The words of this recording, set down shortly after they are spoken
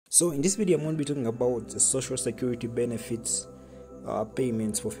So in this video, I'm going to be talking about the social security benefits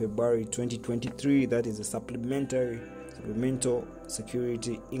payments for February 2023. That is the supplemental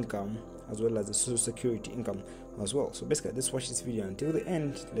security income as well as the social security income as well. So basically, let's watch this video until the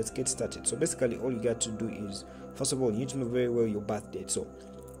end. Let's get started. So basically, all you got to do is, first of all, you need to know very well your birth date. So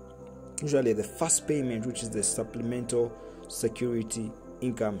usually the first payment, which is the supplemental security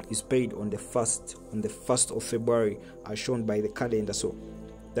income, is paid on the first of February as shown by the calendar. So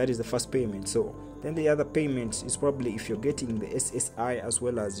that is the first payment. So then the other payment is probably if you're getting the SSI as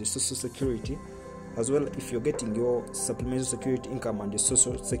well as your social security, as well if you're getting your supplemental security income and the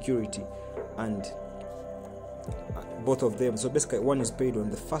social security, and both of them. So basically, one is paid on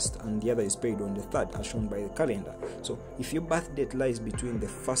the 1st and the other is paid on the 3rd as shown by the calendar. So if your birth date lies between the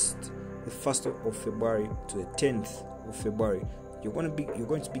 1st of February to the 10th of February, you're going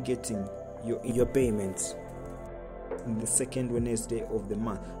to be getting your payments in the second Wednesday of the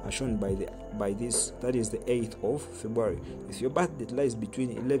month as shown by this, that is the 8th of February. If your birth date lies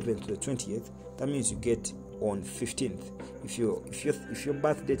between 11th to the 20th, that means you get on 15th. If your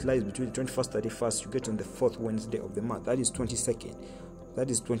birth date lies between 21st and 31st, you get on the 4th Wednesday of the month, that is 22nd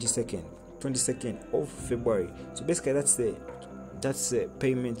of February. So basically, that's the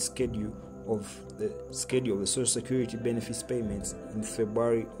payment schedule of the social security benefits payments in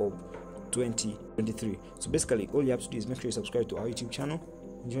February of 2023. So basically, all you have to do is make sure you subscribe to our YouTube channel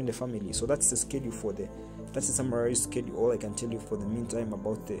and join the family. So that's the schedule that's the summarized schedule. All I can tell you for the meantime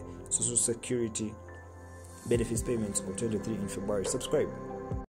about the social security benefits payments of 2023 in February. Subscribe.